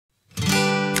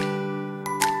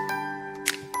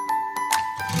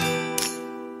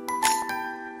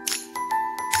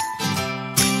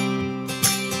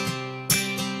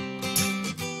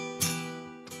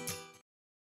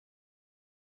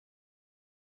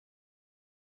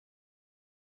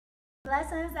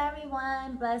Blessings,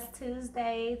 everyone. Blessed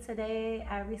Tuesday. Today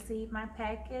I received my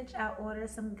package. I ordered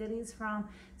some goodies from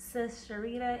Sis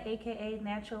Sharita, aka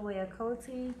Natural Way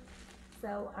Achoti.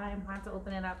 So I'm about to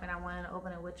open it up, and I wanted to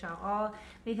open it with y'all all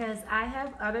because I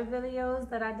have other videos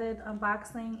that I did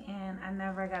unboxing and I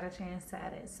never got a chance to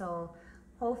edit. So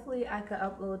hopefully I could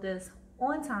upload this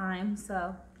on time.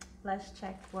 So let's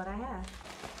check what I have.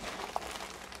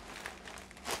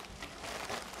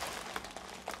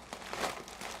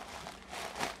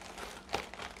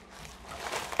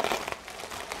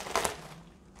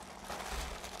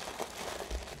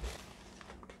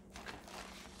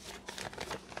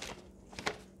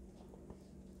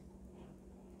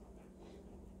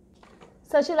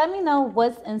 So she let me know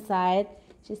what's inside.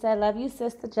 She said, "Love you,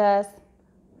 Sister Jess."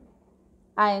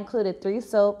 I included 3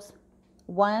 soaps,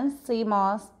 1 sea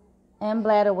moss, and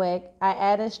bladder wick. I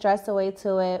added Stress Away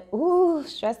to it. Ooh,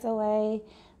 Stress Away.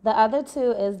 The other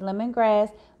 2 is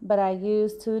lemongrass, but I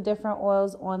used 2 different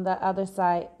oils on the other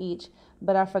side each.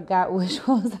 But I forgot which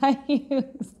ones I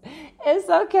used. It's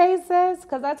okay, sis,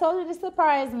 because I told you to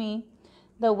surprise me.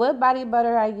 The wood body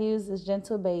butter I use is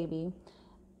Gentle Baby.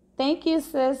 Thank you,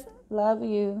 sis. Love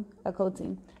you,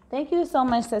 Achoti. Thank you so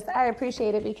much, sis. I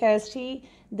appreciate it because she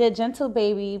did Gentle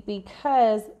Baby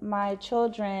because my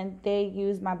children, they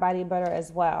use my body butter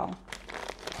as well.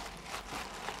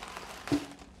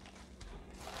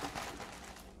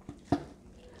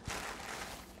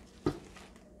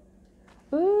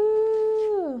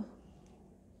 Ooh.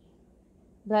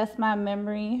 Bless my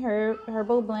memory,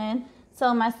 herbal blend.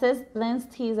 So my sis blends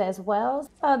teas as well.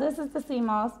 So this is the sea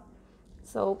moss.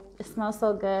 So it smells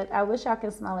so good. I wish y'all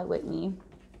could smell it with me.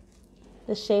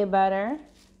 The shea butter.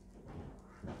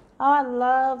 Oh, I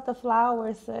love the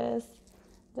flowers, sis.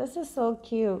 This is so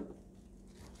cute.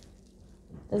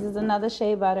 This is another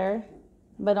shea butter,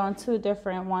 but on 2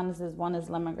 different ones. One is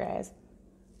lemongrass.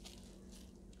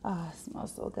 Oh, it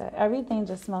smells so good. Everything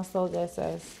just smells so good,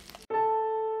 sis.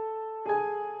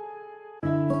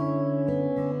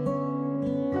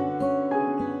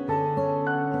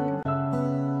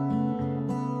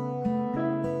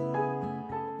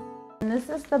 And this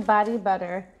is the body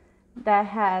butter that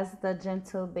has the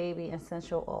Gentle Baby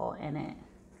essential oil in it.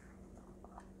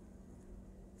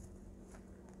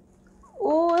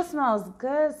 Oh, it smells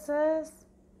good, sis.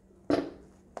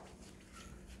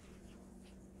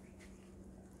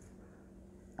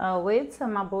 Oh, wait till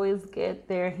my boys get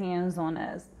their hands on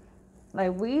us.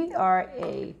 Like, we are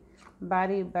a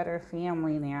body butter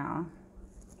family now.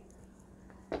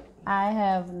 I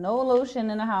have no lotion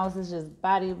in the house. It's just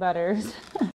body butters.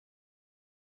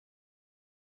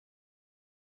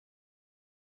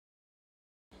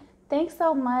 Thanks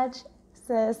so much,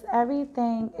 sis.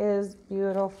 Everything is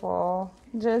beautiful.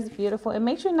 Just beautiful. It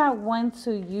makes you not want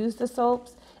to use the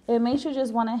soaps. It makes you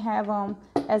just want to have them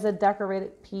as a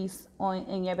decorated piece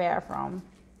in your bathroom.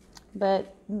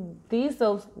 But these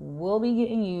soaps will be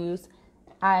getting used.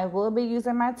 I will be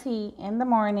using my tea in the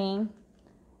morning.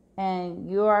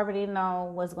 And you already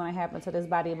know what's going to happen to this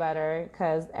body butter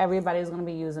because everybody's going to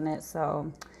be using it. So,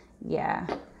 yeah.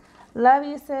 Love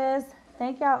you, sis.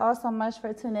 Thank y'all all so much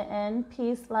for tuning in.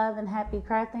 Peace, love, and happy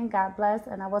crafting. God bless.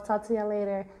 And I will talk to y'all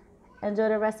later. Enjoy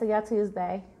the rest of your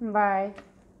Tuesday. Bye.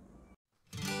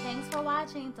 Thanks for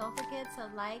watching. Don't forget to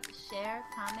like, share,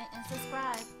 comment, and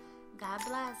subscribe. God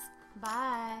bless.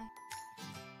 Bye.